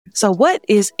So what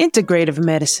is integrative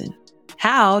medicine?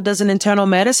 How does an internal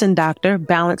medicine doctor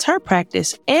balance her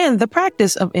practice and the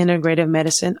practice of integrative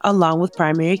medicine along with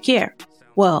primary care?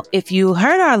 Well, if you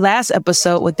heard our last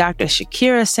episode with Dr.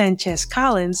 Shakira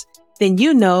Sanchez-Collins, then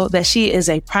you know that she is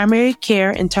a primary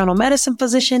care internal medicine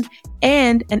physician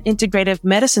and an integrative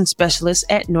medicine specialist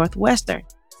at Northwestern.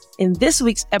 In this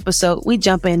week's episode, we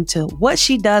jump into what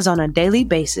she does on a daily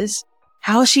basis,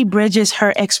 how she bridges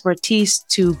her expertise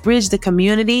to bridge the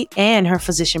community and her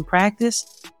physician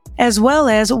practice, as well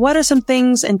as what are some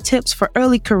things and tips for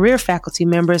early career faculty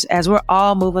members as we're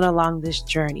all moving along this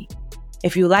journey.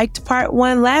 If you liked part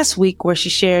 1 last week where she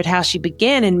shared how she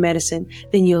began in medicine,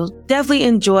 then you'll definitely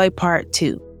enjoy part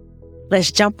 2.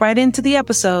 Let's jump right into the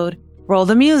episode. Roll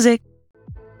the music.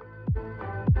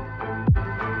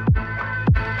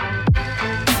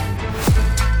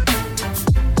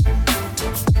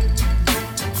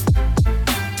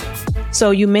 So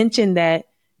you mentioned that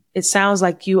it sounds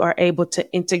like you are able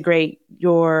to integrate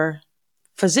your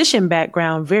physician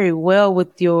background very well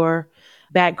with your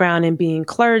background in being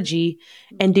clergy.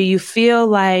 And do you feel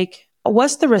like,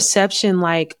 what's the reception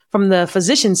like from the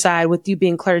physician side with you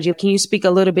being clergy? Can you speak a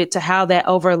little bit to how that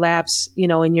overlaps,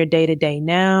 in your day to day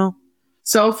now?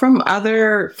 So from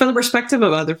the perspective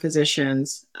of other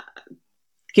physicians,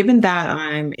 given that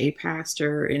I'm a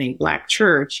pastor in a Black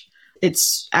church,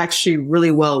 it's actually really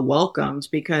well welcomed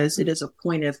because it is a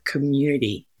point of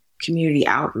community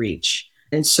outreach.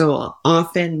 And so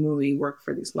often when we work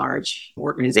for these large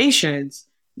organizations,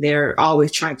 they're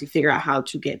always trying to figure out how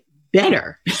to get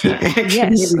better at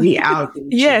community outreach.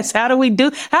 Yes. How do we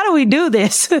do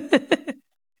this?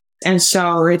 And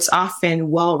so it's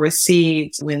often well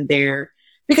received when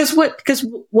because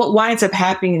what winds up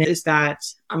happening is that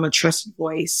I'm a trusted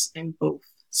voice in both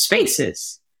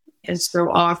spaces. And so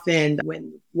often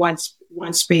when one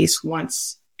space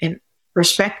wants a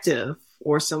perspective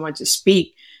or someone to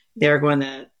speak, they're going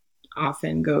to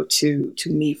often go to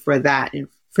me for that and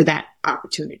for that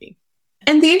opportunity.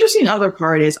 And the interesting other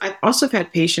part is I've also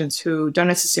had patients who don't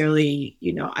necessarily,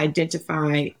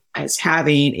 identify as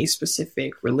having a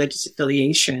specific religious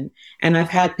affiliation. And I've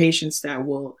had patients that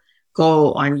will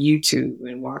go on YouTube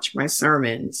and watch my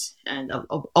sermons and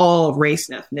of all race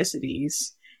and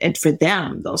ethnicities. And for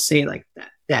them, they'll say like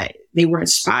that they were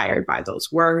inspired by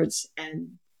those words.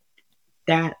 And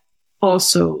that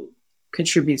also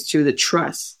contributes to the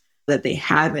trust that they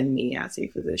have in me as a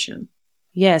physician.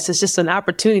 Yes, it's just an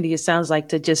opportunity, it sounds like,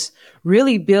 to just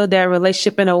really build that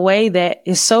relationship in a way that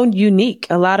is so unique.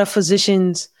 A lot of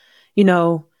physicians,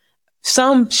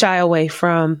 some shy away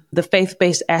from the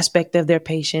faith-based aspect of their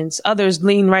patients. Others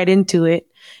lean right into it.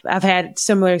 I've had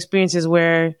similar experiences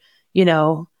where,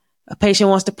 a patient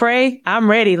wants to pray, I'm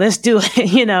ready, let's do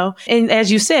it, And as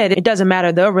you said, it doesn't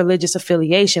matter the religious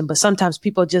affiliation, but sometimes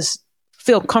people just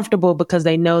feel comfortable because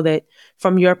they know that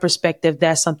from your perspective,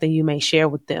 that's something you may share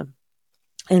with them.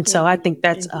 And so I think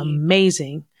that's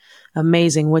amazing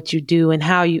what you do and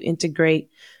how you integrate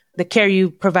the care you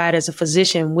provide as a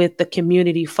physician with the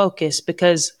community focus.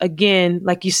 Because again,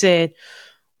 like you said,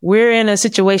 we're in a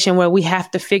situation where we have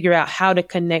to figure out how to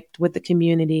connect with the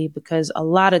community because a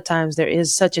lot of times there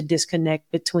is such a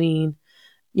disconnect between,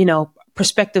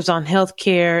 perspectives on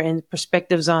healthcare and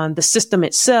perspectives on the system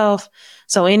itself.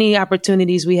 So any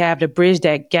opportunities we have to bridge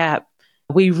that gap,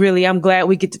 I'm glad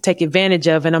we get to take advantage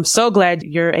of. And I'm so glad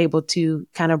you're able to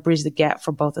kind of bridge the gap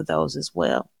for both of those as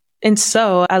well. And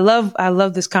so I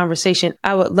love this conversation.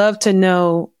 I would love to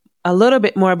know a little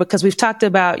bit more because we've talked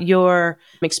about your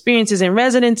experiences in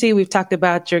residency. We've talked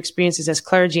about your experiences as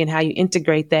clergy and how you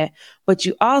integrate that, but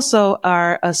you also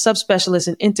are a subspecialist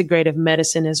in integrative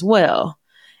medicine as well.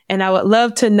 And I would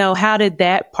love to know, how did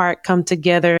that part come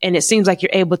together? And it seems like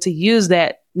you're able to use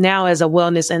that now as a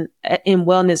wellness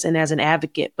and as an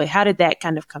advocate, but how did that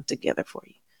kind of come together for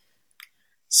you?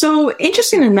 So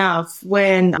interesting enough,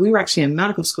 when we were actually in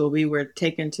medical school, we were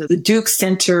taken to the Duke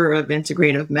Center of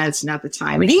Integrative Medicine at the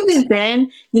time. And even then,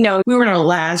 we were in our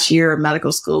last year of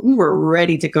medical school. We were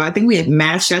ready to go. I think we had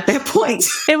matched at that point.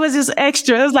 It was just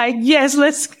extra. It was like, yes,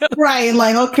 let's go. Right.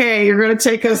 Like, okay, you're going to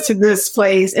take us to this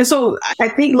place. And so I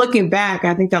think looking back,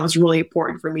 I think that was really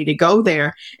important for me to go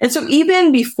there. And so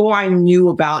even before I knew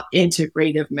about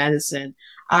integrative medicine,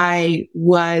 I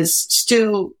was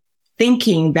still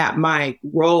thinking that my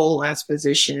role as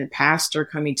physician and pastor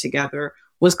coming together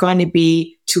was going to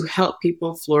be to help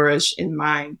people flourish in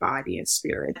mind, body, and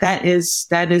spirit. That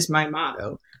is my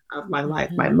motto of my life,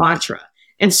 my mantra.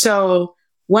 And so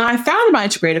when I found about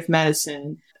integrative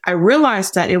medicine, I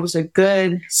realized that it was a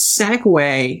good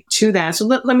segue to that. So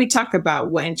let me talk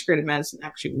about what integrative medicine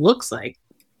actually looks like.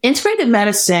 Integrative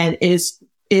medicine is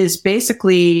is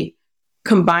basically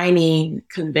combining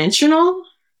conventional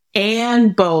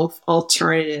and both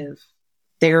alternative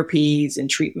therapies and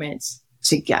treatments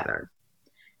together.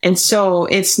 And so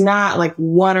it's not like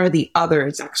one or the other,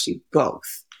 it's actually both.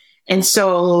 And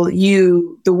so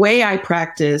the way I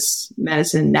practice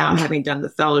medicine now, having done the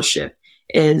fellowship,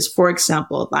 is, for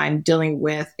example, if I'm dealing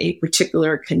with a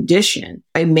particular condition,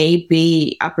 it may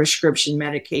be a prescription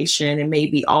medication. It may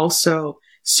be also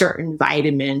certain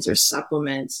vitamins or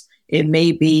supplements. It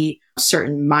may be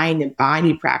certain mind and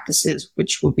body practices,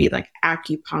 which will be like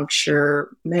acupuncture,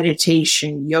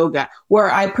 meditation, yoga,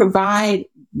 where I provide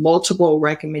multiple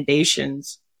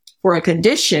recommendations for a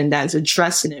condition that's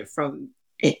addressing it from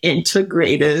an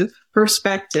integrative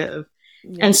perspective.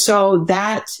 Yeah. And so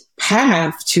that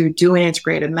path to doing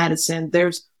integrative medicine,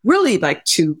 there's really like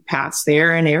two paths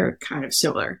there, and they're kind of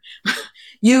similar.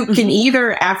 You can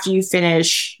either, after you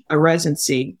finish a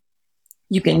residency,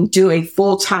 you can do a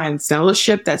full-time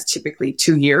fellowship. That's typically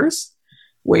 2 years,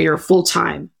 where you're a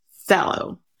full-time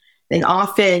fellow. And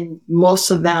often most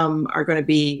of them are going to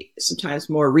be sometimes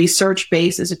more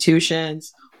research-based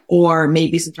institutions, or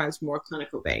maybe sometimes more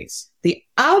clinical based. The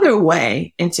other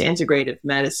way into integrative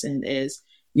medicine is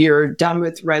you're done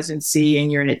with residency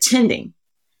and you're an attending.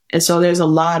 And so there's a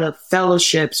lot of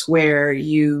fellowships where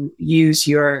you use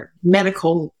your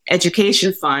medical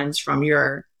education funds from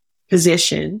your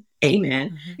physician,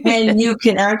 amen, and you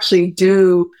can actually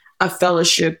do a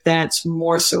fellowship that's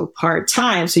more so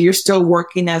part-time. So you're still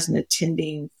working as an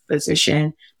attending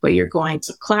physician, but you're going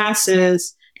to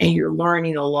classes and you're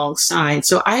learning alongside.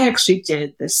 So I actually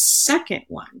did the second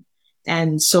one.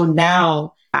 And so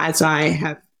now, as I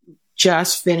have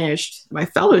just finished my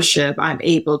fellowship, I'm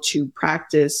able to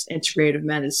practice integrative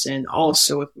medicine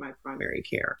also with my primary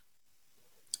care.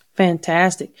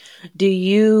 Fantastic. Do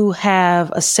you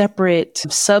have a separate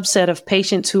subset of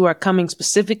patients who are coming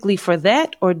specifically for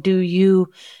that, or do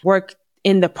you work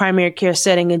in the primary care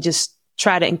setting and just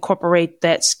try to incorporate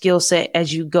that skill set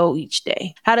as you go each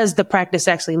day? How does the practice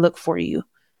actually look for you?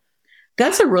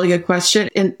 That's a really good question.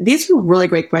 And these are really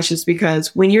great questions,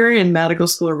 because when you're in medical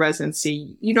school or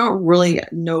residency, you don't really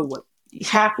know what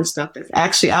half the stuff that's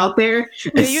actually out there.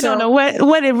 Yeah, you don't know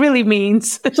what it really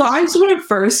means. So I just want to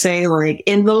first say, like,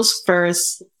 in those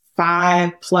first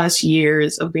 5+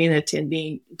 years of being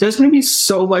attending, there's going to be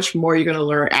so much more you're going to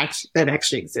learn that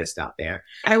actually exists out there.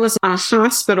 I was a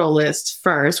hospitalist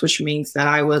first, which means that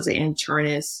I was an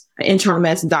internist, an internal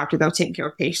medicine doctor that was taking care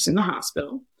of patients in the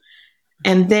hospital.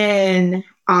 And then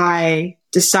I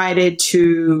decided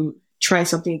to try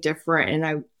something different, and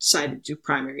I decided to do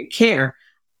primary care.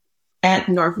 At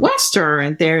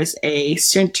Northwestern, there's a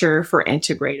Center for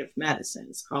Integrative Medicine.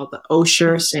 It's called the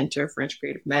Osher Center for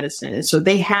Integrative Medicine. And so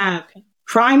they have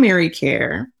primary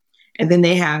care, and then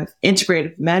they have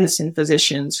integrative medicine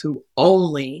physicians who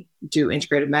only do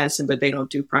integrative medicine, but they don't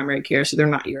do primary care. So they're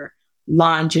not your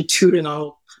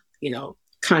longitudinal,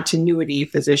 continuity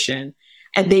physician.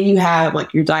 And then you have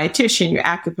like your dietitian, your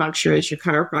acupuncturist, your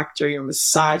chiropractor, your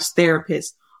massage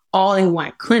therapist, all in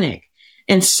one clinic.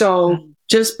 And so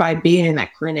just by being in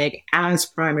that clinic as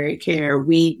primary care,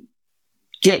 we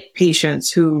get patients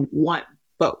who want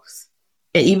both.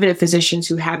 And even the physicians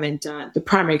who haven't done, the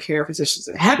primary care physicians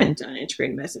that haven't done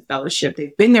integrated medicine fellowship,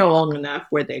 they've been there long enough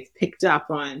where they've picked up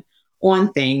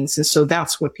on things. And so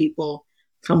that's what people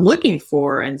come looking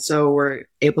for. And so we're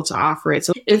able to offer it.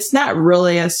 So it's not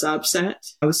really a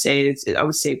subset. I would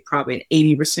say probably an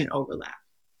 80% overlap.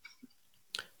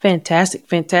 Fantastic.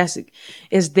 Fantastic.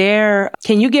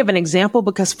 Can you give an example?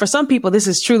 Because for some people, this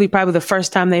is truly probably the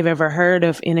first time they've ever heard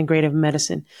of integrative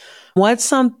medicine.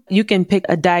 You can pick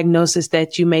a diagnosis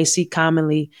that you may see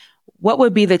commonly. What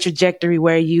would be the trajectory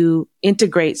where you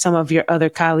integrate some of your other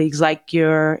colleagues, like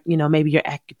maybe your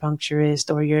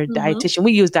acupuncturist or your dietitian?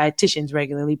 We use dietitians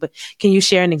regularly, but can you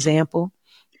share an example?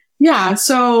 Yeah.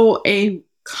 So a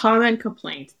common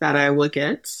complaint that I will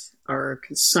get, or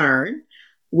concern,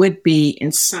 would be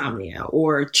insomnia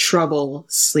or trouble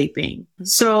sleeping.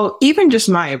 So even just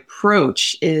my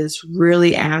approach is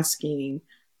really asking,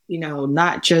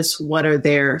 not just what are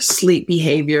their sleep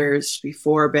behaviors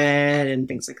before bed and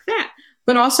things like that,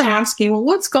 but also asking, well,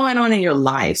 what's going on in your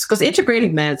lives? Because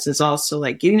integrative medicine is also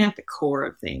like getting at the core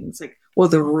of things, like, well,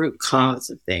 the root cause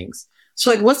of things. So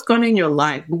like, what's going on in your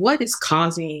life? What is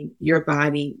causing your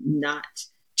body not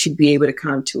to be able to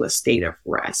come to a state of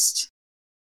rest?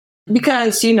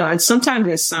 Because, and sometimes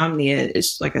insomnia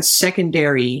is like a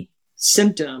secondary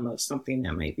symptom of something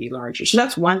that might be larger. So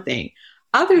that's one thing.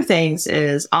 Other things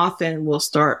is often we'll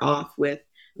start off with,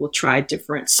 we'll try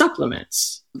different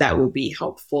supplements that will be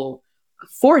helpful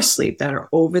for sleep that are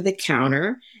over the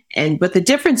counter. But the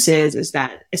difference is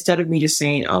that instead of me just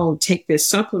saying, oh, take this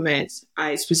supplement,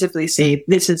 I specifically say,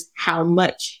 this is how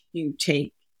much you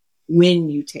take when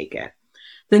you take it.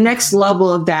 The next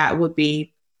level of that would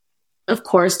be, of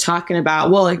course, talking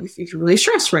about, well, if you're really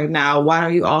stressed right now, why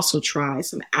don't you also try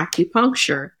some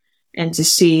acupuncture and to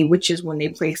see, which is when they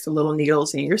place the little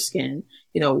needles in your skin,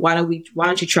 why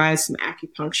don't you try some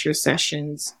acupuncture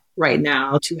sessions right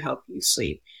now to help you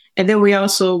sleep? And then we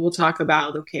also will talk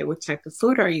about, okay, what type of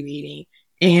food are you eating?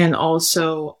 And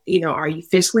also, are you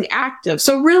physically active?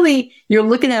 So really, you're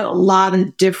looking at a lot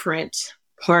of different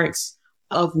parts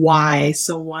of why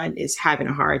someone is having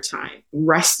a hard time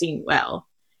resting well.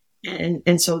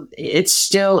 And so it's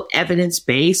still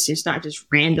evidence-based. It's not just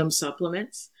random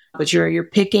supplements, but you're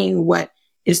picking what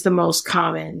is the most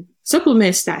common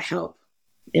supplements that help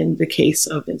in the case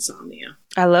of insomnia.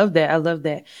 I love that. I love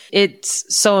that.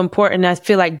 It's so important. I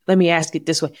feel like, let me ask it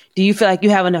this way. Do you feel like you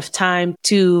have enough time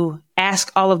to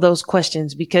ask all of those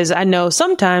questions? Because I know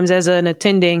sometimes as an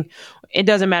attending, it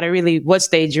doesn't matter really what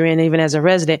stage you're in, even as a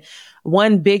resident.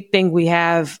 One big thing we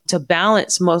have to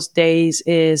balance most days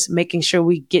is making sure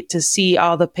we get to see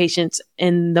all the patients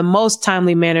in the most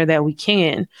timely manner that we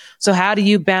can. So how do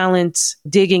you balance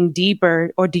digging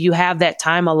deeper, or do you have that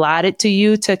time allotted to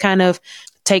you to kind of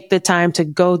take the time to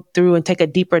go through and take a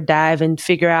deeper dive and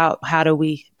figure out how do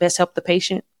we best help the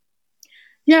patient?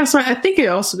 Yeah, so I think it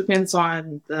also depends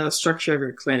on the structure of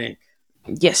your clinic.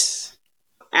 Yes.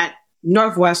 At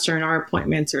Northwestern, our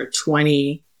appointments are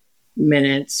 20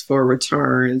 minutes for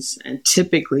returns and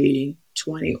typically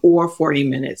 20 or 40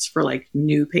 minutes for like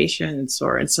new patients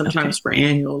and sometimes for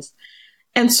annuals.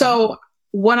 And so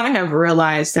what I have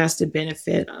realized, that's the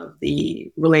benefit of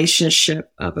the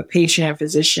relationship of a patient and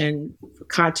physician for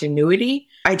continuity.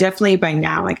 I definitely by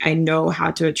now, I know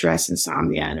how to address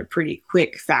insomnia in a pretty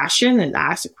quick fashion and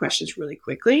ask the questions really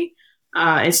quickly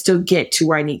and still get to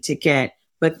where I need to get.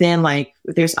 But then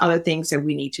if there's other things that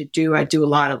we need to do, I do a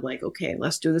lot of okay,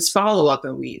 let's do this follow up.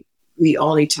 And we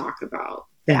only talk about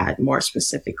that more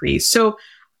specifically. So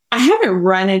I haven't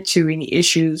run into any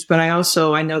issues, but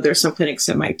I know there's some clinics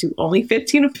that might do only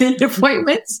 15-minute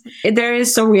appointments. There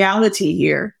is some reality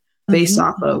here based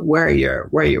off of where you're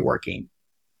working.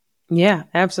 Yeah,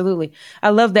 absolutely.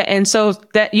 I love that. And so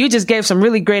that you just gave some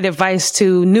really great advice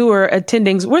to newer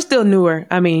attendings. We're still newer.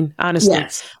 I mean, honestly,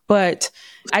 yes. But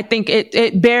I think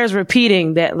it bears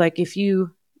repeating that if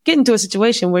you get into a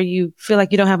situation where you feel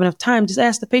like you don't have enough time, just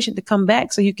ask the patient to come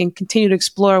back so you can continue to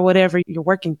explore whatever you're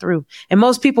working through. And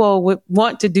most people would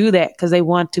want to do that because they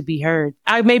want to be heard.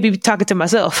 I may be talking to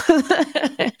myself,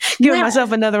 giving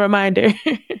myself another reminder.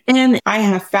 And I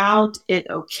have found it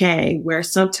okay where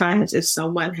sometimes if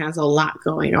someone has a lot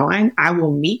going on, I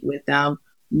will meet with them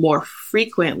more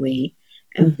frequently.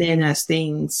 And then as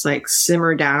things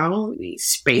simmer down, we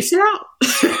space it out.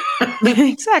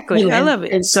 Exactly. I love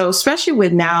it. And so especially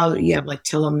with now you have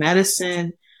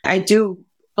telemedicine, I do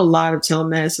a lot of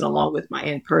telemedicine along with my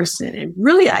in-person. And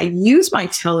really I use my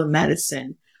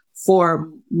telemedicine for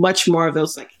much more of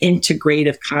those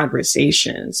integrative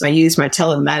conversations. I use my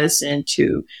telemedicine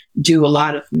to do a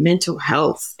lot of mental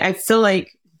health. I feel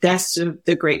like that's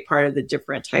the great part of the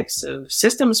different types of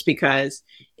systems because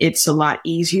it's a lot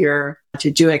easier to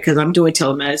do it because I'm doing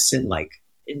telemedicine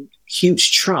in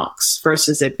huge chunks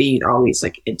versus it being always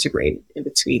integrated in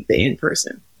between the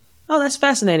in-person. Oh, that's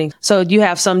fascinating. So you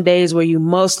have some days where you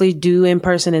mostly do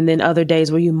in-person and then other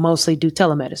days where you mostly do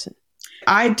telemedicine.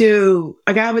 I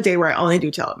have a day where I only do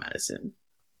telemedicine.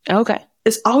 Okay.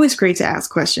 It's always great to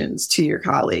ask questions to your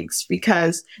colleagues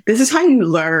because this is how you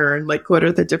learn, what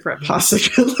are the different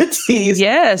possibilities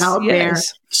out there.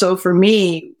 So for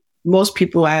me, most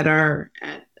people at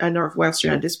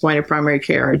Northwestern at this point in primary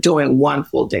care are doing one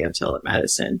full day of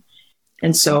telemedicine.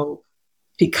 And so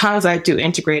because I do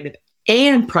integrative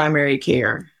and primary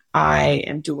care, I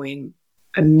am doing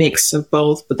a mix of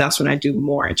both, but that's when I do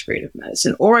more integrative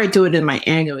medicine, or I do it in my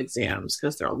annual exams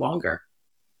because they're longer.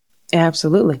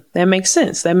 Absolutely. That makes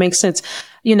sense.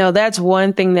 That's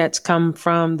one thing that's come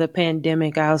from the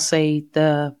pandemic. I'll say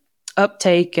the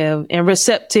uptake of and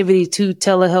receptivity to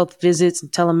telehealth visits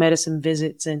and telemedicine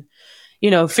visits and,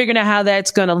 figuring out how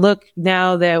that's going to look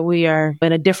now that we are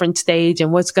in a different stage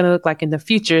and what's going to look like in the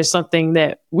future is something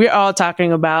that we're all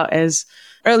talking about as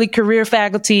early career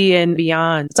faculty and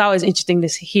beyond. It's always interesting to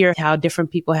hear how different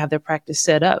people have their practice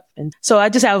set up. And so I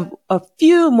just have a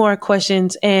few more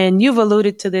questions, and you've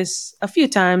alluded to this a few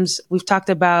times. We've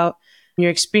talked about your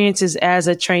experiences as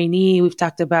a trainee. We've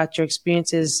talked about your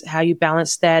experiences, how you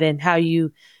balance that and how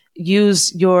you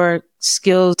use your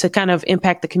skills to kind of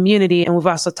impact the community. And we've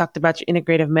also talked about your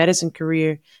integrative medicine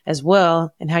career as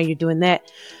well and how you're doing that.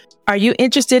 Are you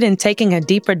interested in taking a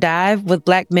deeper dive with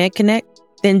Black Med Connect?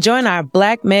 Then join our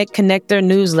Black Med Connector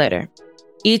newsletter.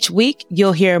 Each week,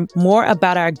 you'll hear more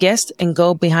about our guests and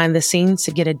go behind the scenes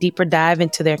to get a deeper dive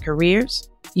into their careers.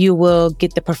 You will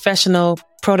get the professional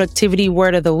productivity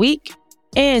word of the week,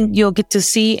 and you'll get to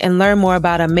see and learn more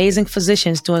about amazing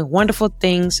physicians doing wonderful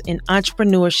things in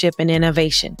entrepreneurship and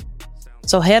innovation.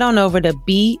 So head on over to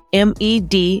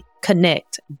BMED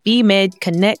Connect,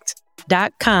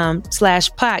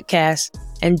 bmedconnect.com/podcast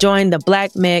and join the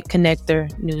Black Med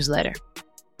Connector newsletter.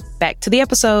 Back to the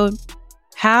episode.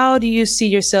 How do you see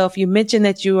yourself? You mentioned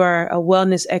that you are a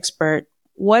wellness expert.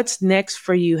 What's next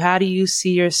for you? How do you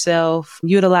see yourself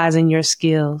utilizing your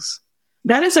skills?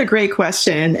 That is a great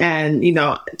question. And,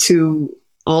 to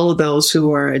all of those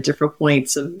who are at different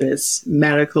points of this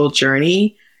medical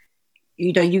journey,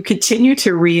 you continue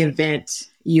to reinvent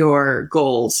your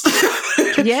goals.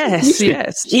 Yes,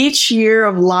 yes. Each year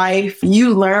of life,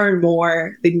 you learn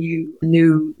more than you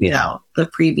knew, the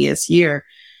previous year.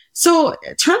 So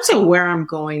in terms of where I'm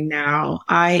going now,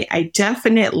 I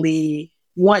definitely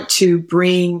want to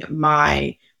bring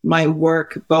my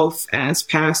work, both as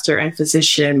pastor and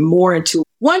physician, more into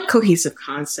one cohesive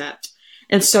concept.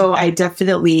 And so I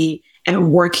definitely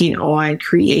am working on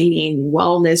creating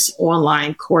wellness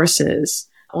online courses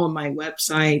on my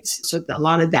website. So a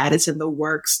lot of that is in the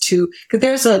works too,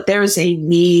 because there's a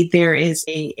need, there is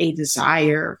a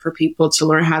desire for people to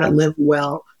learn how to live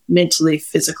well mentally,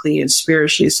 physically, and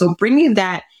spiritually. So bringing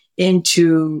that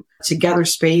into together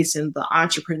space in the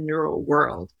entrepreneurial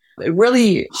world,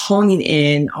 really honing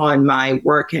in on my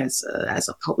work as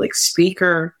a public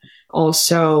speaker,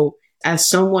 also as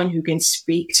someone who can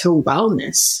speak to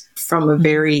wellness from a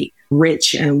very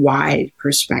rich and wide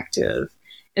perspective.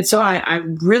 And so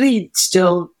I'm really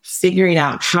still figuring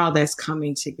out how that's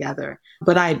coming together,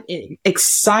 but I'm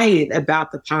excited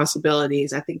about the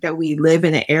possibilities. I think that we live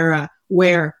in an era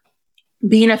where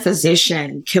being a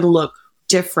physician can look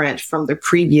different from the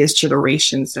previous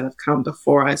generations that have come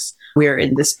before us. We're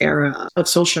in this era of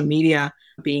social media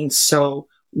being so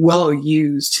well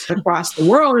used across the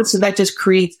world. And so that just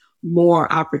creates more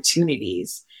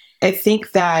opportunities. I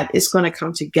think that it's going to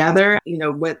come together.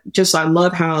 I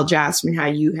love how, Jasmine, how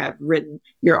you have written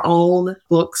your own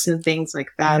books and things like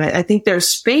that. I think there's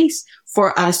space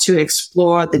for us to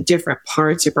explore the different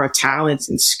parts of our talents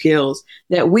and skills,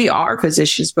 that we are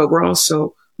physicians, but we're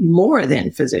also more than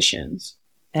physicians.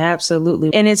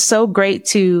 Absolutely. And it's so great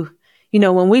to,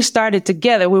 when we started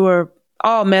together, we were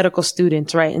all medical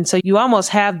students, right? And so you almost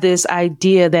have this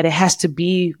idea that it has to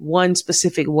be one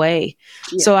specific way.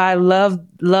 Yeah. So I love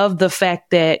the fact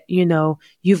that,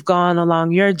 you've gone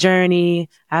along your journey.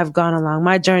 I've gone along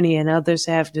my journey, and others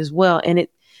have as well. And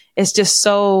it's just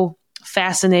so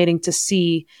fascinating to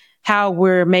see how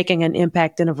we're making an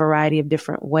impact in a variety of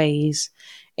different ways.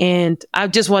 And I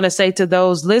just want to say to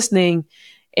those listening,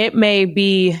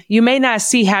 you may not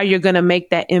see how you're going to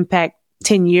make that impact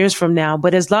 10 years from now,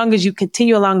 but as long as you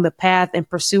continue along the path and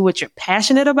pursue what you're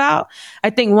passionate about,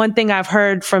 I think one thing I've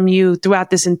heard from you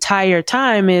throughout this entire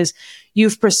time is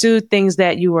you've pursued things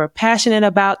that you were passionate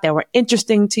about, that were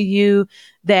interesting to you,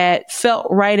 that felt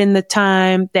right in the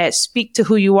time, that speak to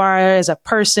who you are as a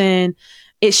person.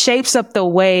 It shapes up the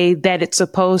way that it's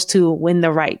supposed to in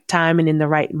the right time and in the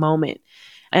right moment.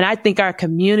 And I think our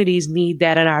communities need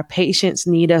that, and our patients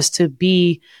need us to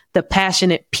be the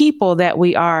passionate people that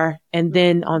we are. And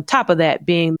then on top of that,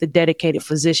 being the dedicated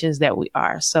physicians that we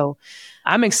are. So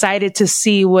I'm excited to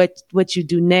see what you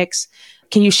do next.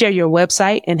 Can you share your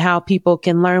website and how people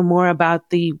can learn more about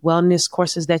the wellness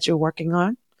courses that you're working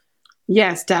on?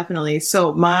 Yes, definitely.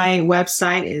 So my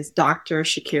website is Dr.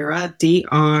 Shakira,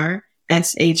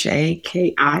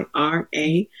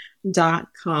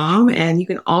 DrShakira.com. And you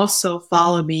can also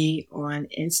follow me on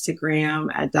Instagram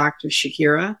at Dr.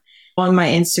 Shakira. On my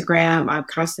Instagram, I'm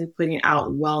constantly putting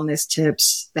out wellness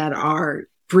tips that are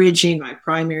bridging my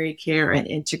primary care and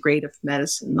integrative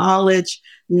medicine knowledge.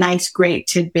 Nice, great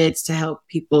tidbits to help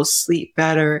people sleep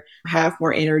better, have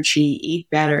more energy, eat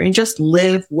better, and just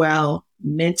live well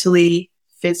mentally,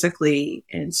 physically,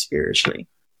 and spiritually.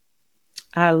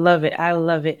 I love it. I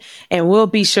love it. And we'll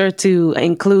be sure to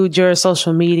include your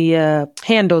social media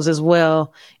handles as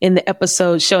well in the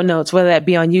episode show notes, whether that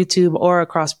be on YouTube or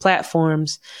across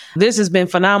platforms. This has been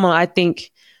phenomenal. I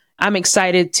think I'm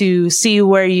excited to see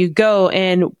where you go,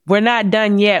 and we're not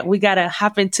done yet. We got to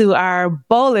hop into our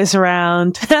bolus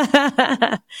round.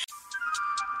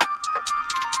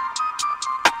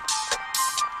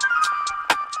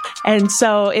 And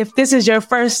so if this is your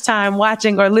first time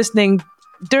watching or listening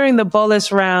during the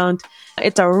bolus round,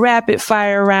 it's a rapid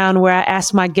fire round where I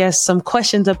ask my guests some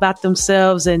questions about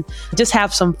themselves and just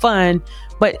have some fun.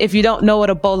 But if you don't know what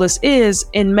a bolus is,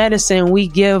 in medicine, we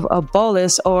give a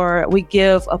bolus or we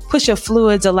give a push of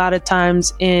fluids a lot of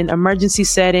times in emergency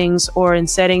settings or in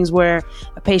settings where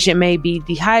a patient may be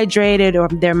dehydrated or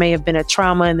there may have been a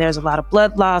trauma and there's a lot of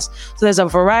blood loss. So there's a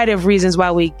variety of reasons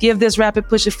why we give this rapid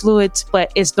push of fluids,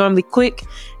 but it's normally quick.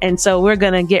 And so we're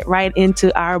going to get right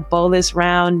into our bolus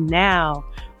round now.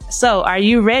 So are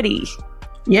you ready?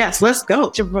 Yes, let's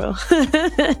go. Jabril.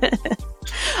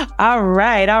 All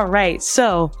right.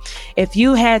 So if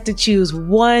you had to choose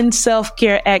one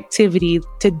self-care activity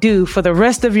to do for the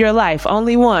rest of your life,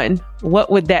 only one,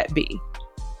 what would that be?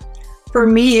 For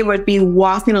me, it would be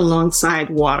walking alongside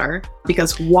water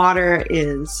because water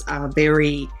is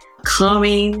very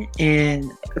calming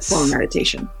and a form of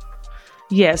meditation.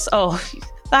 Yes. Oh,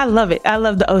 I love it. I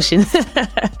love the ocean.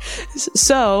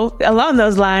 So along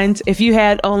those lines, if you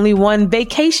had only one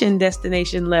vacation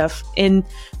destination left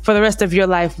for the rest of your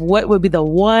life, what would be the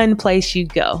one place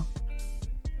you'd go?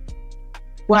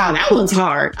 Wow, that one's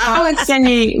hard. I would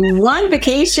say one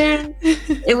vacation.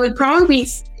 It would probably be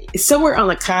somewhere on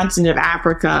the continent of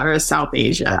Africa or South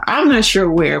Asia. I'm not sure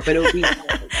where, but it would be.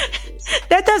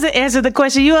 That doesn't answer the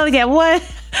question. You only get one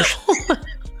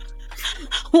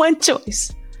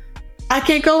choice. I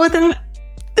can't go with that.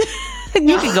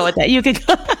 You can go with that. You could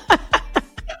go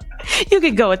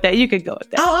with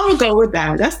that. I'll go with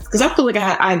that. That's because I feel like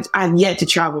I'm yet to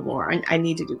travel more. I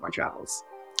need to do more travels.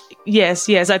 Yes.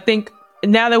 I think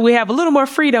now that we have a little more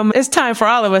freedom, it's time for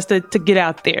all of us to get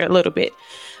out there a little bit.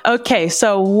 Okay.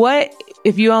 So what,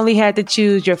 if you only had to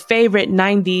choose your favorite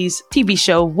 90s TV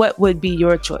show, what would be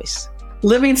your choice?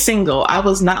 Living Single. I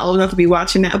was not old enough to be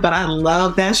watching that, but I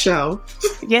love that show.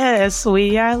 Yes,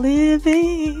 we are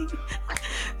living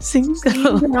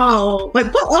single. No,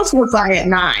 like what else was I at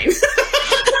 9?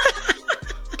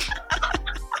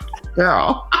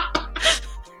 Girl.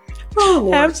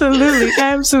 Oh, absolutely.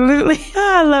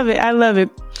 I love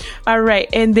it. All right.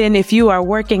 And then if you are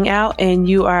working out and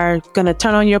you are going to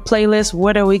turn on your playlist,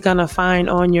 what are we going to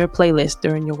find on your playlist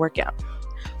during your workout?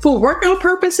 For workout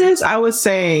purposes, I would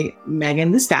say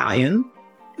Megan Thee Stallion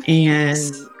and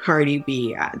Cardi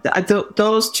B.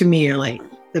 Those to me are like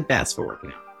the best for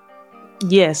working out.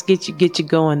 Yes, get you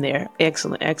going there.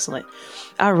 Excellent.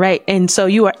 All right. And so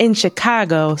you are in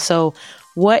Chicago. So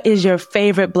what is your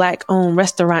favorite Black-owned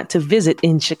restaurant to visit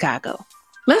in Chicago?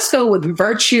 Let's go with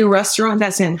Virtue Restaurant.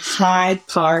 That's in Hyde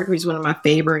Park, which is one of my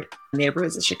favorite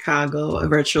neighborhoods in Chicago, a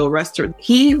virtual restaurant.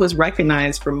 He was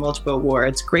recognized for multiple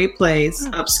awards. Great place,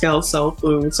 upscale soul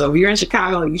food. So if you're in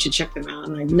Chicago, you should check them out.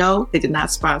 And no, they did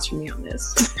not sponsor me on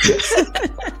this.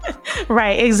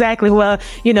 Right, exactly. Well,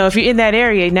 if you're in that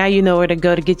area, now you know where to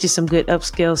go to get you some good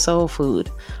upscale soul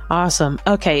food. Awesome.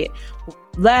 Okay.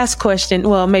 Last question.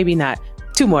 Well, maybe not.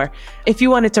 2 more. If you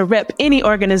wanted to rep any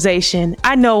organization,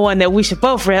 I know one that we should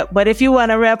both rep, but if you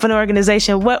want to rep an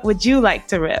organization, what would you like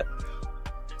to rep?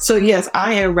 So yes,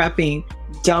 I am repping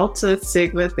Delta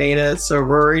Sigma Theta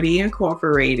Sorority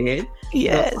Incorporated.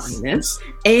 Yes.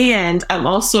 And I'm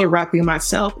also repping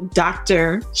myself,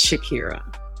 Dr. Shakira.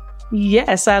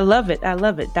 Yes, I love it.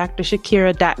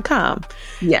 drshakira.com.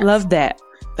 Yes. Love that.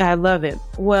 I love it.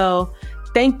 Well,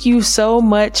 thank you so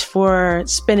much for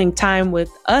spending time with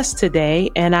us today.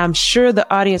 And I'm sure the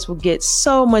audience will get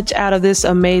so much out of this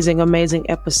amazing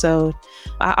episode.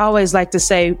 I always like to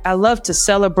say, I love to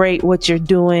celebrate what you're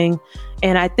doing.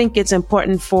 And I think it's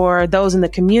important for those in the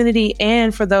community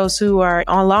and for those who are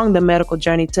along the medical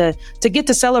journey to get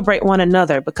to celebrate one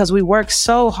another because we work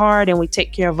so hard and we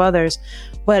take care of others.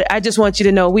 But I just want you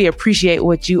to know we appreciate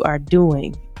what you are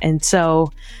doing. And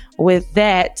so with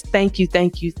that, thank you.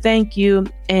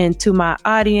 And to my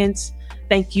audience,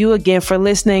 thank you again for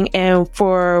listening and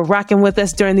for rocking with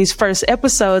us during these first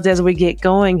episodes as we get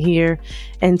going here.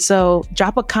 And so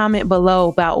drop a comment below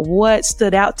about what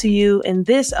stood out to you in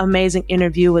this amazing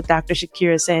interview with Dr.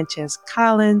 Shakira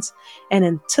Sanchez-Collins. And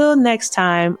until next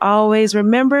time, always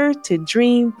remember to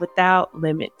dream without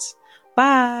limits.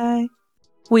 Bye.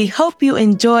 We hope you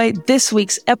enjoyed this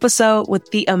week's episode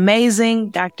with the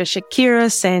amazing Dr.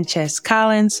 Shakira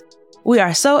Sanchez-Collins. We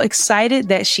are so excited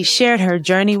that she shared her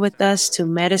journey with us to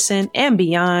medicine and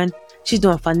beyond. She's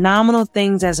doing phenomenal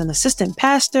things as an assistant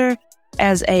pastor,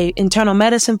 as an internal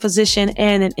medicine physician,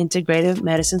 and an integrative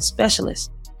medicine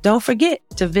specialist. Don't forget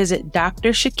to visit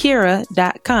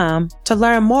drshakira.com to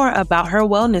learn more about her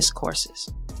wellness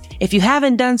courses. If you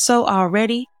haven't done so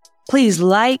already, please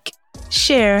like,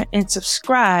 share, and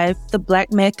subscribe the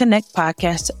Black Med Connect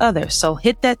podcast to others. So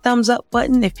hit that thumbs up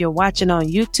button if you're watching on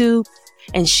YouTube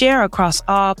and share across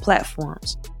all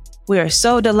platforms. We are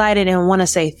so delighted and want to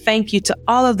say thank you to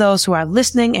all of those who are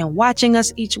listening and watching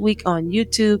us each week on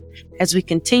YouTube. As we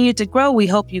continue to grow, we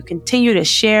hope you continue to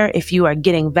share if you are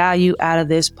getting value out of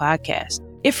this podcast.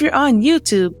 If you're on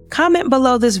YouTube, comment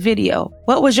below this video.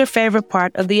 What was your favorite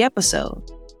part of the episode?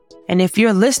 And if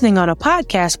you're listening on a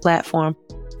podcast platform,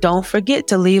 don't forget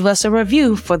to leave us a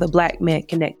review for the Black Men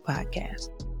Connect podcast.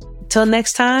 Until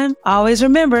next time, always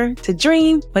remember to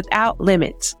dream without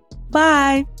limits.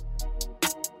 Bye.